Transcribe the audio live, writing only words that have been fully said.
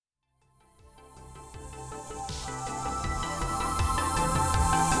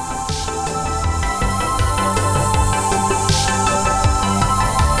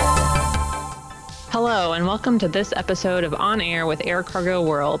welcome to this episode of On Air with Air Cargo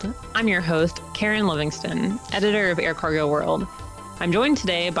World. I'm your host, Karen Livingston, editor of Air Cargo World. I'm joined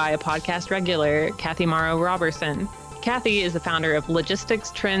today by a podcast regular, Kathy Morrow Robertson. Kathy is the founder of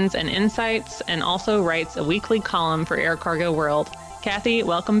Logistics, Trends, and Insights, and also writes a weekly column for Air Cargo World. Kathy,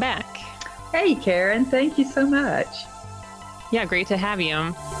 welcome back. Hey, Karen. Thank you so much. Yeah, great to have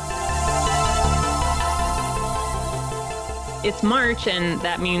you. It's March, and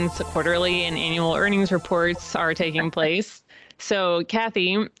that means quarterly and annual earnings reports are taking place. So,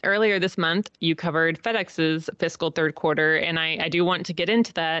 Kathy, earlier this month, you covered FedEx's fiscal third quarter, and I do want to get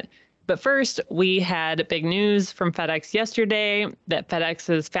into that. But first, we had big news from FedEx yesterday that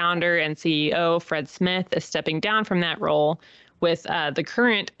FedEx's founder and CEO, Fred Smith, is stepping down from that role, with the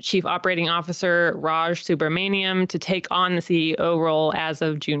current Chief Operating Officer, Raj Subramaniam, to take on the CEO role as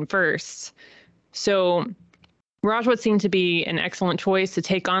of June 1st. So, Raj would seem to be an excellent choice to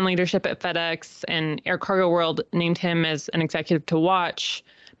take on leadership at FedEx, and Air Cargo World named him as an executive to watch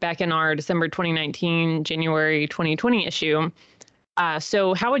back in our December 2019, January 2020 issue.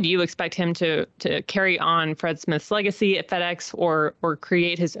 So how would you expect him to carry on Fred Smith's legacy at FedEx or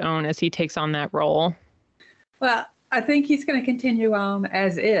create his own as he takes on that role? Well, I think he's going to continue on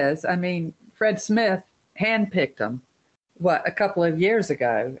as is. I mean, Fred Smith handpicked him, a couple of years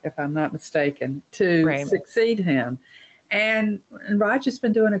ago, if I'm not mistaken, to succeed him. And Raj has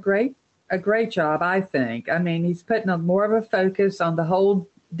been doing a great job, I think. I mean, he's putting more of a focus on the whole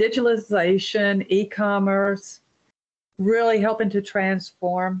digitalization, e-commerce, really helping to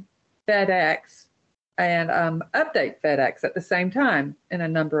transform FedEx and update FedEx at the same time in a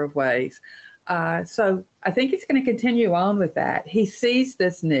number of ways. So I think he's going to continue on with that. He sees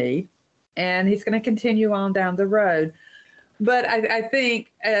this need, and he's going to continue on down the road. But I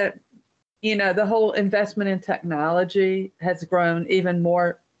think, the whole investment in technology has grown even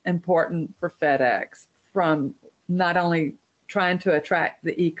more important for FedEx, from not only trying to attract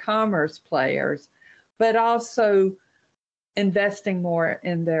the e-commerce players, but also investing more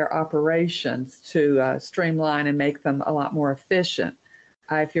in their operations to streamline and make them a lot more efficient.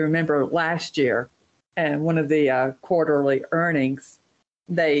 If you remember last year, and one of the quarterly earnings,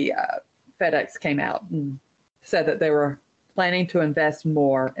 FedEx came out and said that they were planning to invest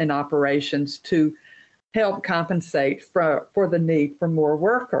more in operations to help compensate for the need for more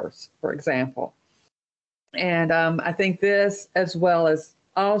workers, for example. And I think this, as well as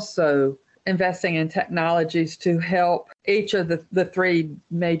also investing in technologies to help each of the three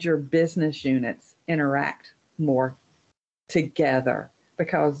major business units interact more together,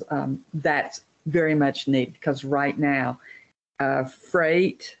 because that's very much needed. Because right now,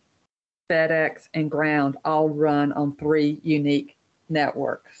 freight, FedEx, and ground all run on three unique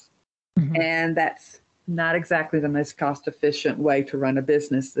networks. Mm-hmm. And that's not exactly the most cost-efficient way to run a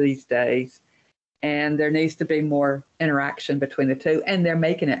business these days. And there needs to be more interaction between the two, and they're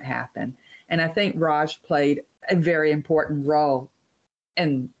making it happen. And I think Raj played a very important role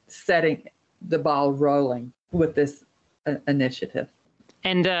in setting the ball rolling with this initiative.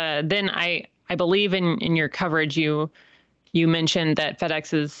 And then I believe in your coverage, you mentioned that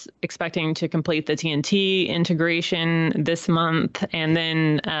FedEx is expecting to complete the TNT integration this month. And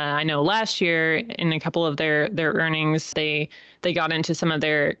then I know last year in a couple of their earnings, they got into some of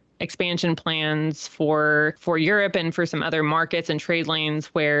their expansion plans for Europe and for some other markets and trade lanes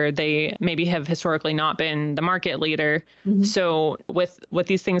where they maybe have historically not been the market leader. Mm-hmm. So with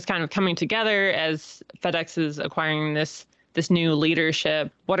these things kind of coming together as FedEx is acquiring this new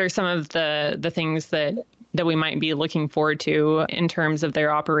leadership, what are some of the things that we might be looking forward to in terms of their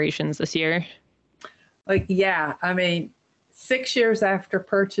operations this year? I mean, 6 years after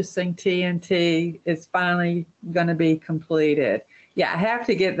purchasing TNT, it's finally going to be completed. Yeah, I have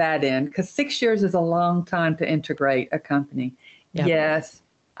to get that in, because 6 years is a long time to integrate a company. Yep. Yes,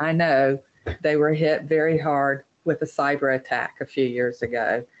 I know they were hit very hard with a cyber attack a few years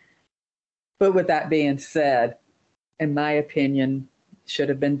ago. But with that being said, in my opinion, it could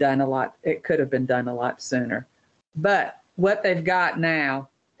have been done a lot sooner. But what they've got now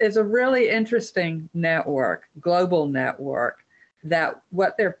is a really interesting network, global network, that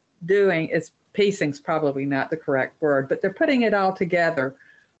what they're doing is, piecing's probably not the correct word, but they're putting it all together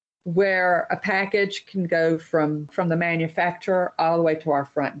where a package can go from the manufacturer all the way to our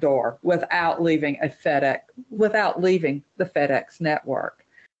front door without leaving the FedEx network.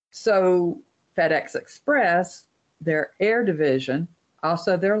 So FedEx Express, their air division,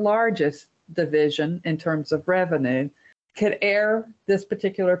 also their largest division in terms of revenue, could air this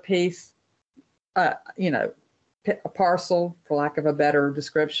particular piece, a parcel, for lack of a better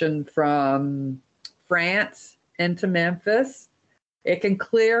description, from France into Memphis. It can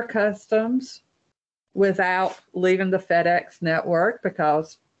clear customs without leaving the FedEx network,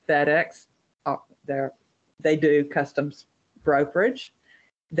 because FedEx, they do customs brokerage.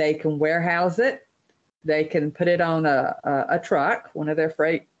 They can warehouse it. They can put it on a truck, one of their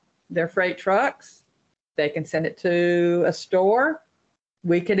freight trucks. They can send it to a store.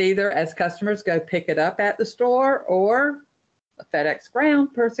 We could either, as customers, go pick it up at the store, or a FedEx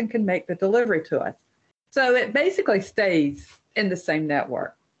ground person can make the delivery to us. So it basically stays in the same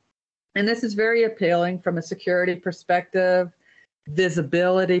network. And this is very appealing from a security perspective,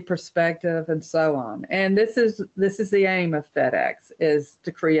 visibility perspective, and so on. And this is the aim of FedEx, is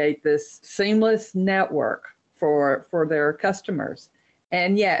to create this seamless network for their customers.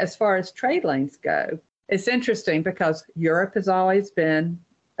 And yeah, as far as trade lanes go, it's interesting because Europe has always been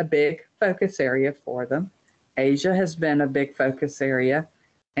a big focus area for them. Asia has been a big focus area,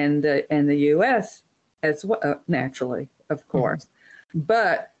 and the U.S. as well, naturally, of course. Mm-hmm.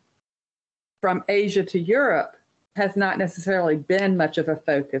 But from Asia to Europe has not necessarily been much of a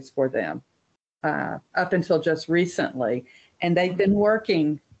focus for them up until just recently. And they've been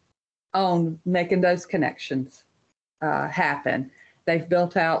working on making those connections happen. They've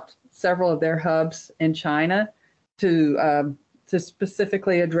built out several of their hubs in China to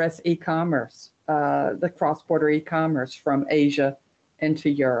specifically address e-commerce, the cross-border e-commerce from Asia into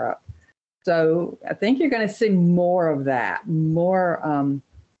Europe. So I think you're going to see more of that, more,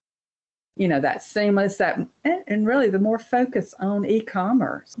 that seamless, and really the more focus on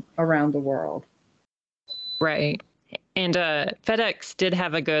e-commerce around the world. Right. And FedEx did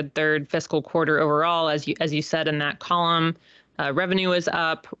have a good third fiscal quarter overall, as you said in that column. Revenue was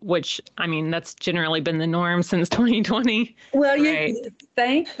up, which, I mean, that's generally been the norm since 2020. Well, right? You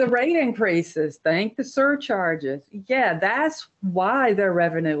thank the rate increases, thank the surcharges. Yeah, that's why their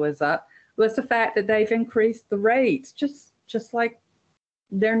revenue was up, was the fact that they've increased the rates, just like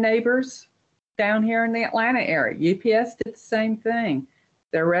their neighbors down here in the Atlanta area. UPS did the same thing.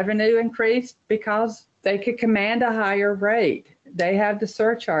 Their revenue increased because they could command a higher rate. They have the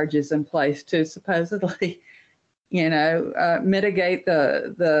surcharges in place to supposedly mitigate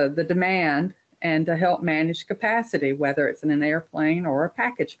the demand and to help manage capacity, whether it's in an airplane or a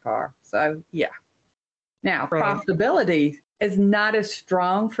package car. So, yeah. Now, right. Profitability is not as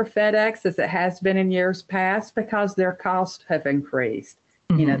strong for FedEx as it has been in years past because their costs have increased.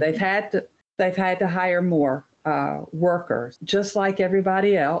 Mm-hmm. They've had to hire more workers, just like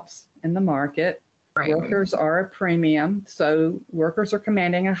everybody else in the market. Right. Workers are a premium, so workers are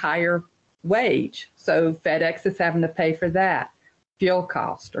commanding a higher wage. So FedEx is having to pay for that. Fuel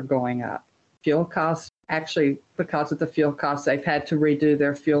costs are going up. Fuel costs, actually, because of the fuel costs, they've had to redo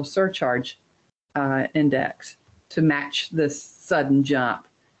their fuel surcharge index to match this sudden jump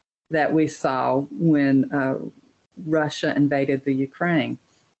that we saw when Russia invaded the Ukraine.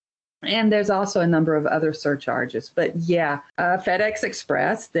 And there's also a number of other surcharges. But yeah, FedEx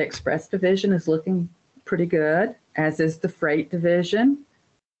Express, the Express division is looking pretty good, as is the Freight division.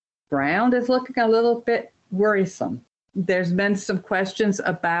 Ground is looking a little bit worrisome. There's been some questions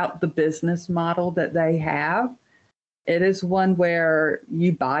about the business model that they have. It is one where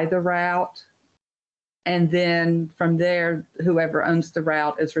you buy the route, and then from there, whoever owns the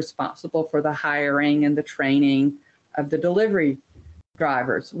route is responsible for the hiring and the training of the delivery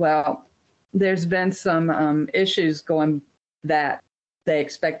drivers. Well, there's been some issues going that they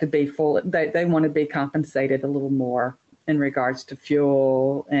expect to be full. They want to be compensated a little more in regards to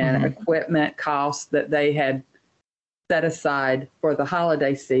fuel and equipment costs that they had set aside for the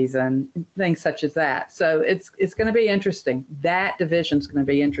holiday season, things such as that. So it's going to be interesting. That division's going to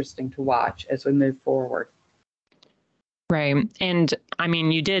be interesting to watch as we move forward. Right. And I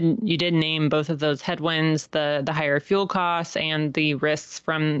mean, you did name both of those headwinds, the higher fuel costs and the risks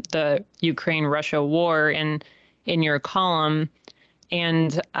from the Ukraine-Russia war in your column.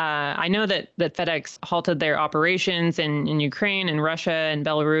 And I know that FedEx halted their operations in Ukraine and Russia and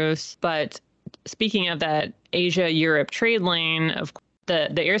Belarus. But speaking of that Asia-Europe trade lane, of the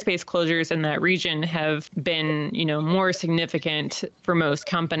airspace closures in that region have been, more significant for most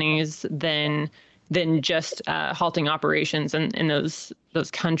companies than just halting operations in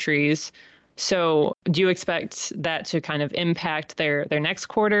those countries. So do you expect that to kind of impact their next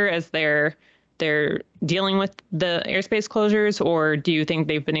quarter as they're dealing with the airspace closures, or do you think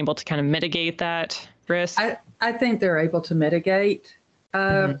they've been able to kind of mitigate that risk? I think they're able to mitigate.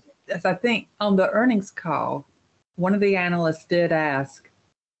 As I think on the earnings call, one of the analysts did ask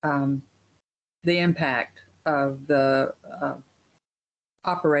the impact of the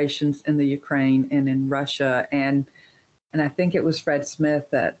operations in the Ukraine and in Russia, and I think it was Fred Smith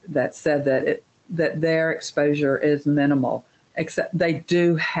that said that their exposure is minimal, except they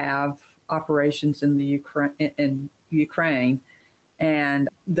do have operations in the Ukraine, and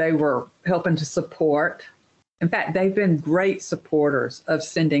they were helping to support. In fact, they've been great supporters of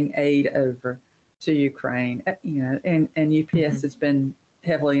sending aid over to Ukraine, and UPS has been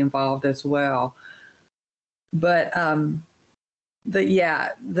heavily involved as well. But as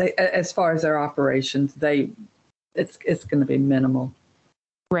far as their operations, it's going to be minimal.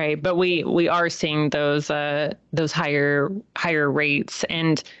 Right, but we are seeing those higher rates,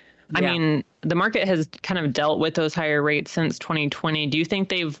 and I mean, the market has kind of dealt with those higher rates since 2020. Do you think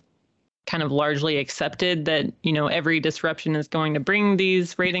they've kind of largely accepted that, every disruption is going to bring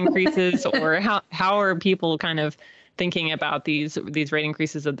these rate increases, or how are people kind of thinking about these rate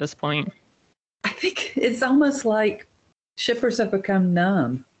increases at this point? I think it's almost like shippers have become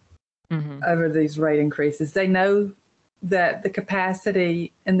numb over these rate increases. They know that the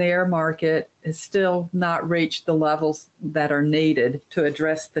capacity in the air market has still not reached the levels that are needed to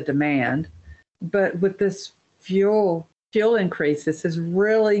address the demand. But with this fuel increases has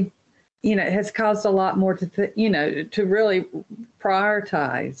really, has caused a lot more to really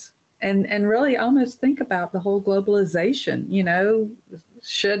prioritize and really almost think about the whole globalization.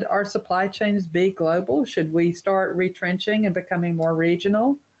 Should our supply chains be global? Should we start retrenching and becoming more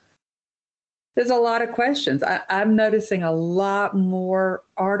regional? There's a lot of questions. I'm noticing a lot more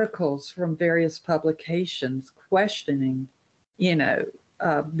articles from various publications questioning,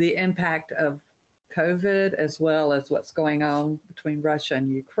 the impact of COVID, as well as what's going on between Russia and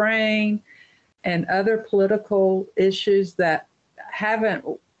Ukraine and other political issues that haven't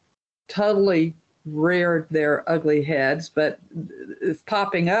totally reared their ugly heads, but is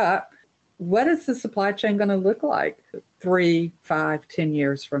popping up. What is the supply chain going to look like 3, 5, 10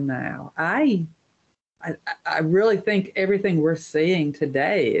 years from now? I really think everything we're seeing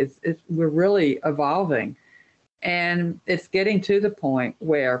today is we're really evolving, and it's getting to the point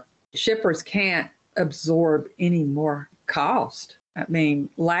where shippers can't absorb any more cost. I mean,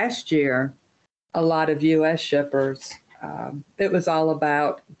 last year, a lot of U.S. shippers, it was all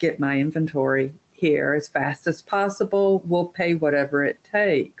about get my inventory here as fast as possible. We'll pay whatever it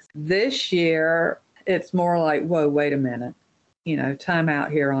takes. This year, it's more like, whoa, wait a minute, time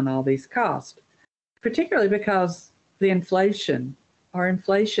out here on all these costs, particularly because our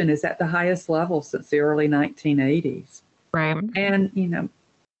inflation is at the highest level since the early 1980s. Right. And,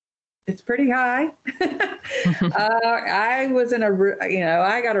 it's pretty high. I was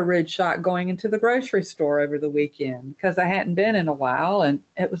I got a rude shock going into the grocery store over the weekend because I hadn't been in a while. And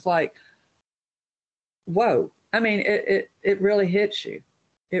it was like, whoa. I mean, it really hits you.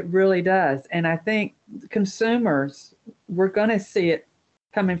 It really does. And I think consumers, we're going to see it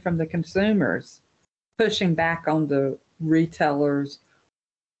coming from the consumers, pushing back on the retailers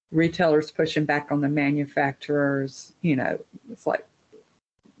pushing back on the manufacturers. It's like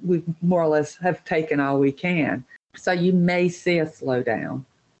we more or less have taken all we can. So you may see a slowdown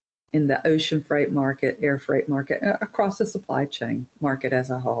in the ocean freight market, air freight market, across the supply chain market as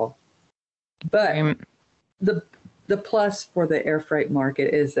a whole. But the plus for the air freight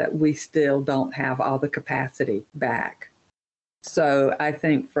market is that we still don't have all the capacity back. So I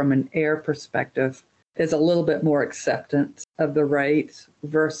think from an air perspective, there's a little bit more acceptance of the rates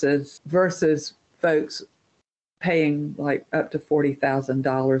versus folks paying like up to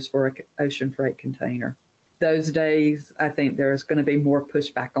 $40,000 for an ocean freight container. Those days, I think there's going to be more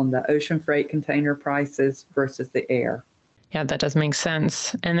pushback on the ocean freight container prices versus the air. Yeah, that does make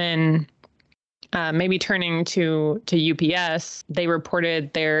sense. And then maybe turning to UPS, they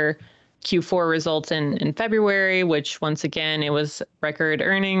reported their Q4 results in February, which once again, it was record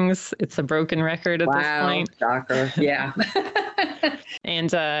earnings. It's a broken record at this point. Shocker. Yeah.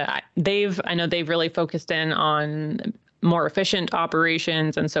 And I know they've really focused in on more efficient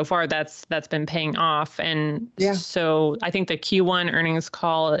operations, and so far that's been paying off. And so I think the Q1 earnings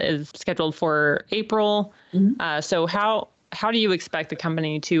call is scheduled for April. So how do you expect the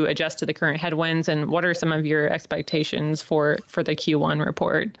company to adjust to the current headwinds, and what are some of your expectations for the Q1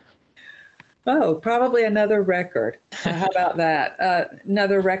 report? Oh, probably another record. How about that?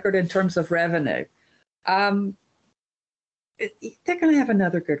 Another record in terms of revenue. They're going to have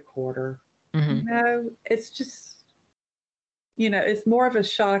another good quarter. It's just, it's more of a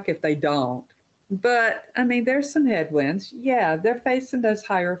shock if they don't. But, I mean, there's some headwinds. Yeah, they're facing those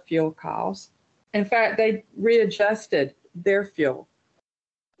higher fuel costs. In fact, they readjusted their fuel,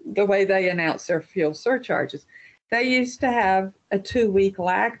 the way they announce their fuel surcharges. They used to have a 2-week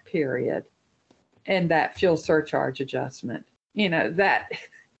lag period in that fuel surcharge adjustment. That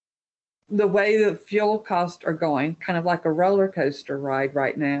the way the fuel costs are going, kind of like a roller coaster ride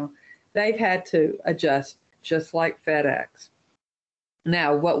right now, they've had to adjust just like FedEx.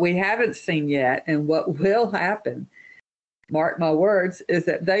 Now, what we haven't seen yet and what will happen, mark my words, is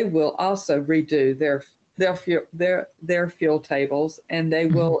that they will also redo their fuel tables, and they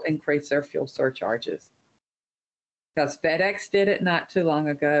will increase their fuel surcharges. Because FedEx did it not too long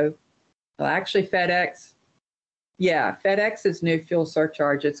ago. Well, actually, FedEx's new fuel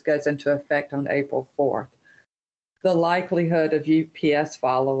surcharges goes into effect on April 4th. The likelihood of UPS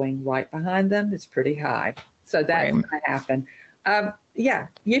following right behind them is pretty high. So that's going to happen.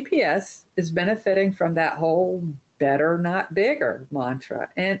 UPS is benefiting from that whole better, not bigger mantra.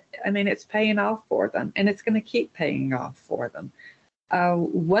 And I mean, it's paying off for them, and it's going to keep paying off for them.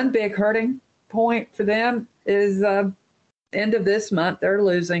 One big hurting point for them is end of this month, they're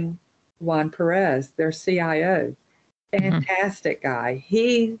losing Juan Perez, their CIO. Fantastic guy.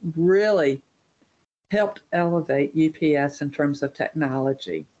 He really helped elevate UPS in terms of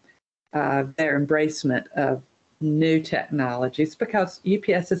technology, their embracement of new technologies, because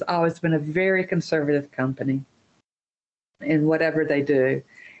UPS has always been a very conservative company in whatever they do,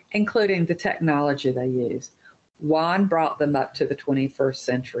 including the technology they use. Juan brought them up to the 21st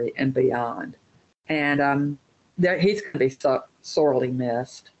century and beyond. And he's going to be sorely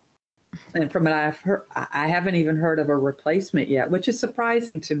missed. And from what I've heard, I haven't even heard of a replacement yet, which is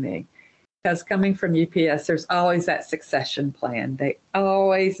surprising to me. Because coming from UPS, there's always that succession plan. They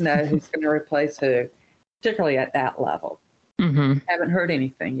always know who's going to replace who, particularly at that level. Haven't heard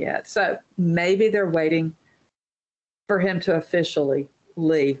anything yet. So maybe they're waiting for him to officially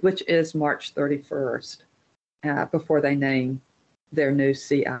leave, which is March 31st, before they name their new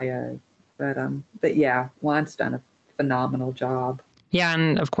CIO. But yeah, Juan's done a phenomenal job. Yeah,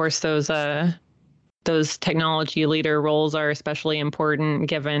 and of course those technology leader roles are especially important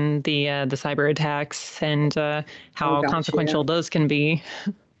given the cyber attacks and how consequential those can be.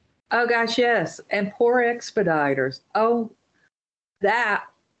 Oh gosh, yes, and poor expediters. Oh, that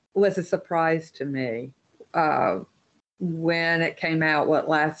was a surprise to me when it came out.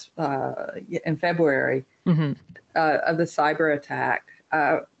 In February of the cyber attack.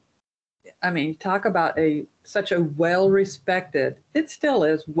 I mean, talk about such a well-respected, it still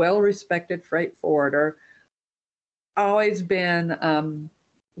is, well-respected freight forwarder, always been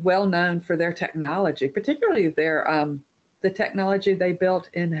well-known for their technology, particularly the technology they built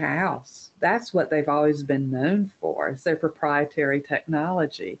in-house. That's what they've always been known for, is their proprietary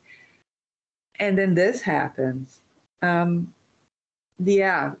technology. And then this happens. That's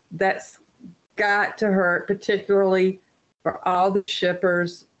got to hurt, particularly for all the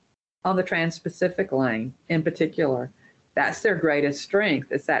shippers on the Trans-Pacific lane in particular. That's their greatest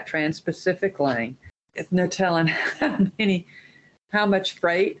strength, is that Trans-Pacific lane. It's no telling how much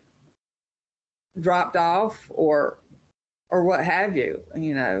freight dropped off or what have you,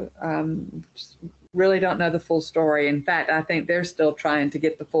 just really don't know the full story. In fact, I think they're still trying to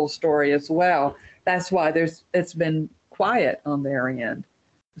get the full story as well. That's why it's been quiet on their end,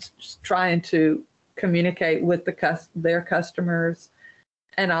 just trying to communicate with their customers,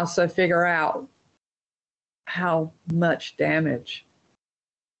 and also figure out how much damage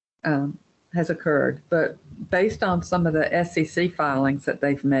has occurred. But based on some of the SEC filings that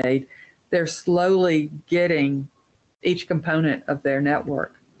they've made, they're slowly getting each component of their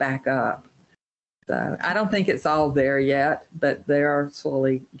network back up. So I don't think it's all there yet, but they are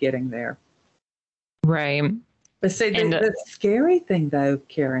slowly getting there. Right. But see, the scary thing, though,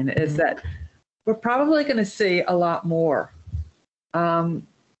 Karen, is that we're probably going to see a lot more.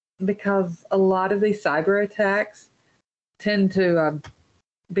 Because a lot of these cyber attacks tend to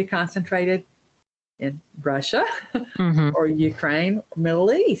be concentrated in Russia or Ukraine,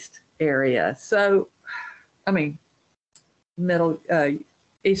 Middle East area. So, I mean,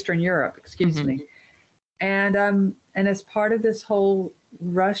 Eastern Europe, excuse me. And as part of this whole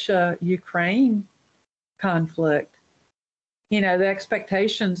Russia-Ukraine conflict, the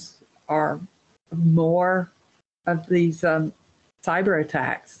expectations are more of these cyber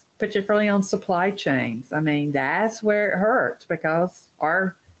attacks, particularly on supply chains. I mean, that's where it hurts, because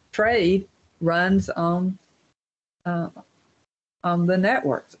our trade runs on the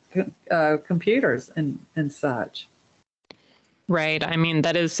networks, computers and such. Right. I mean,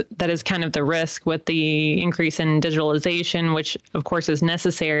 that is kind of the risk with the increase in digitalization, which of course is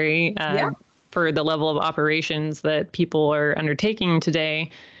necessary for the level of operations that people are undertaking today.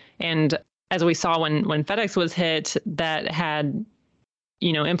 And as we saw when FedEx was hit, that had,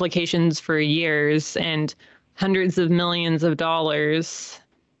 implications for years and hundreds of millions of dollars.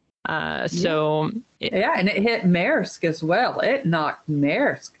 And it hit Maersk as well. It knocked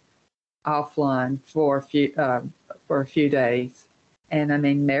Maersk offline for a few days. And I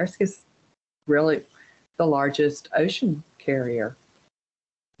mean, Maersk is really the largest ocean carrier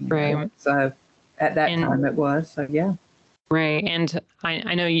Right. So at that time it was. So yeah. Right. And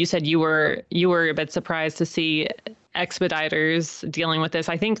I know you said you were a bit surprised to see expediters dealing with this.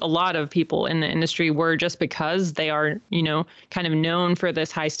 I think a lot of people in the industry were, just because they are, kind of known for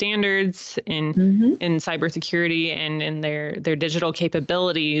this high standards in cybersecurity and in their digital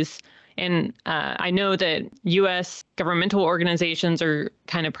capabilities. And I know that U.S. governmental organizations are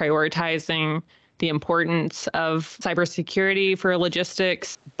kind of prioritizing the importance of cybersecurity for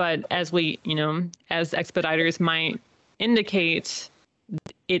logistics. But as as expediters might indicate,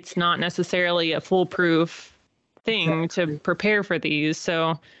 it's not necessarily a foolproof thing to prepare for these.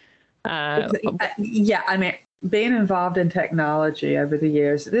 So, yeah, I mean, being involved in technology over the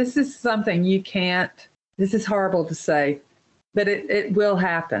years, this is something this is horrible to say, but it will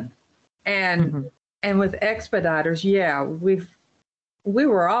happen. And with expediters, yeah, we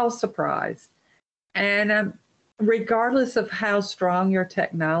were all surprised. And regardless of how strong your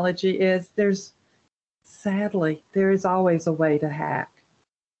technology is, sadly, there is always a way to hack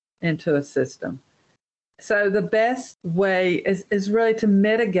into a system. So the best way is really to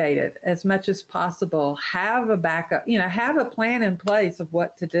mitigate it as much as possible. Have a backup, have a plan in place of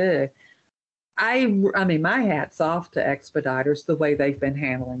what to do. I mean, my hat's off to expediters, the way they've been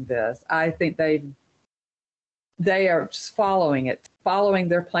handling this. I think they are just following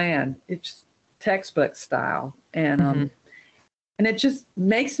their plan. It's textbook style. And it just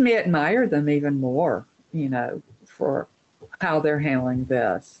makes me admire them even more, for how they're handling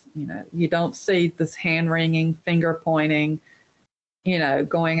this. You don't see this hand-wringing, finger-pointing,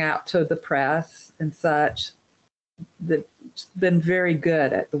 going out to the press and such. They've been very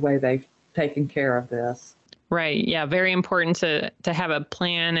good at the way they've taken care of this. Right. Yeah. Very important to have a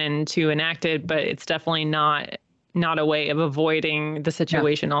plan and to enact it, but it's definitely not a way of avoiding the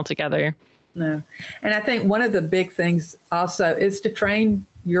situation altogether. No. And I think one of the big things also is to train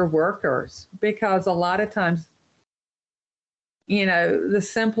your workers, because a lot of times, the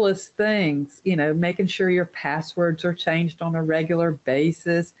simplest things, making sure your passwords are changed on a regular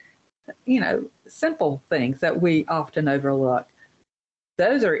basis, simple things that we often overlook.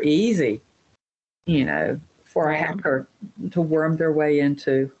 Those are easy, for a hacker to worm their way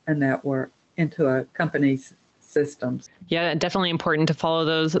into a network, into a company's systems. Yeah, definitely important to follow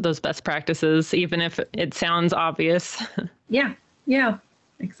those best practices, even if it sounds obvious. Yeah,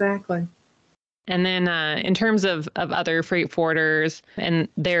 exactly. And then in terms of other freight forwarders and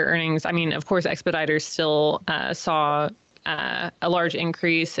their earnings, I mean, of course, expediters still saw a large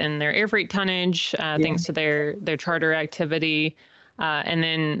increase in their air freight tonnage thanks to their charter activity. And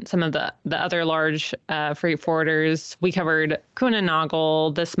then some of the other large freight forwarders, we covered Kuehne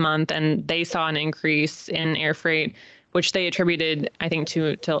Nagel this month, and they saw an increase in air freight, which they attributed, I think,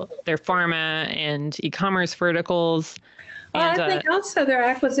 to their pharma and e-commerce verticals. And I think also their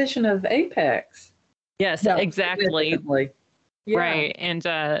acquisition of Apex. Yes, exactly. Yeah. Right. And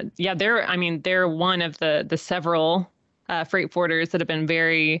they're one of the several freight forwarders that have been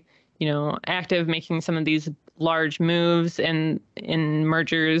very, active, making some of these large moves in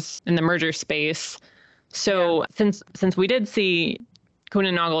mergers, in the merger space. So since we did see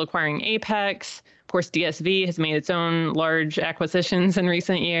Kuehne Nagel acquiring Apex, of course, DSV has made its own large acquisitions in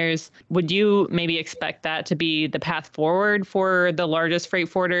recent years. Would you maybe expect that to be the path forward for the largest freight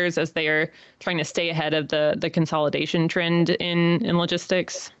forwarders as they are trying to stay ahead of the consolidation trend in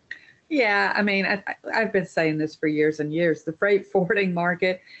logistics? Yeah, I mean, I've been saying this for years and years. The freight forwarding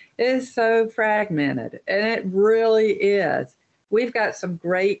market is so fragmented, and it really is. We've got some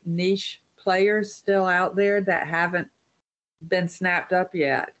great niche players still out there that haven't been snapped up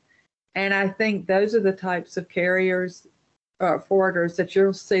yet. And I think those are the types of carriers, forwarders, that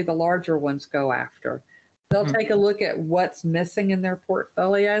you'll see the larger ones go after. They'll take a look at what's missing in their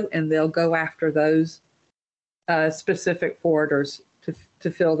portfolio, and they'll go after those specific forwarders to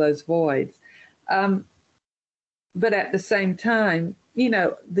fill those voids. But at the same time,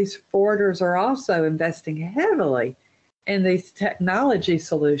 these forwarders are also investing heavily in these technology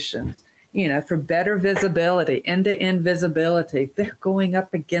solutions, for better visibility, end-to-end visibility. They're going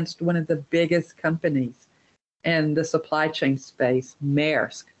up against one of the biggest companies in the supply chain space,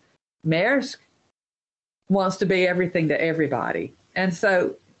 Maersk. Maersk wants to be everything to everybody. And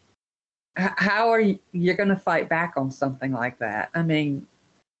so how are you going to fight back on something like that? I mean,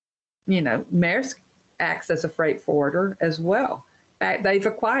 Maersk acts as a freight forwarder as well. They've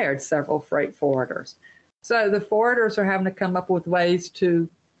acquired several freight forwarders. So the forwarders are having to come up with ways to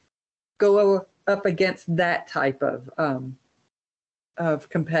go up against that type of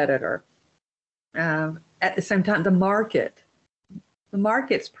competitor. At the same time, the market's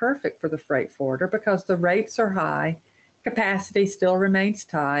perfect for the freight forwarder because the rates are high capacity still remains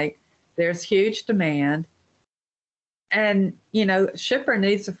tight. There's huge demand. And, shipper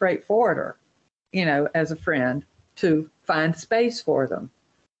needs a freight forwarder, as a friend to find space for them.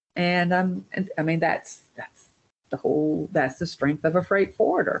 And I mean, that's the strength of a freight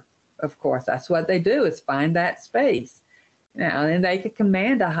forwarder. Of course, that's what they do, is find that space. Now, and they can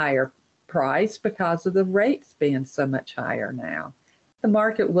command a higher price because of the rates being so much higher now. The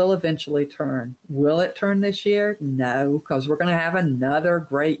market will eventually turn. Will it turn this year? No, because we're going to have another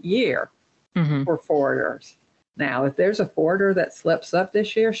great year for forwarders. Now, if there's a forwarder that slips up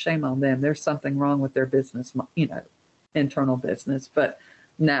this year, shame on them. There's something wrong with their business, internal business. But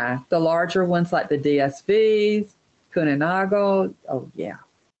nah, the larger ones like the DSVs, Kuehne+Nagel, oh yeah,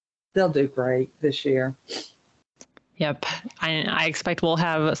 they'll do great this year. Yep. I expect we'll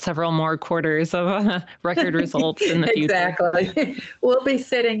have several more quarters of record results in the future. Exactly. We'll be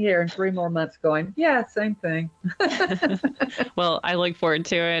sitting here in 3 more months going, yeah, same thing. Well, I look forward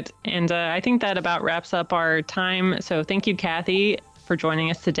to it. And I think that about wraps up our time. So thank you, Kathy, for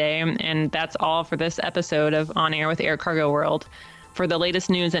joining us today. And that's all for this episode of On Air with Air Cargo World. For the latest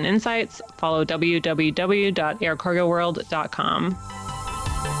news and insights, follow www.aircargoworld.com.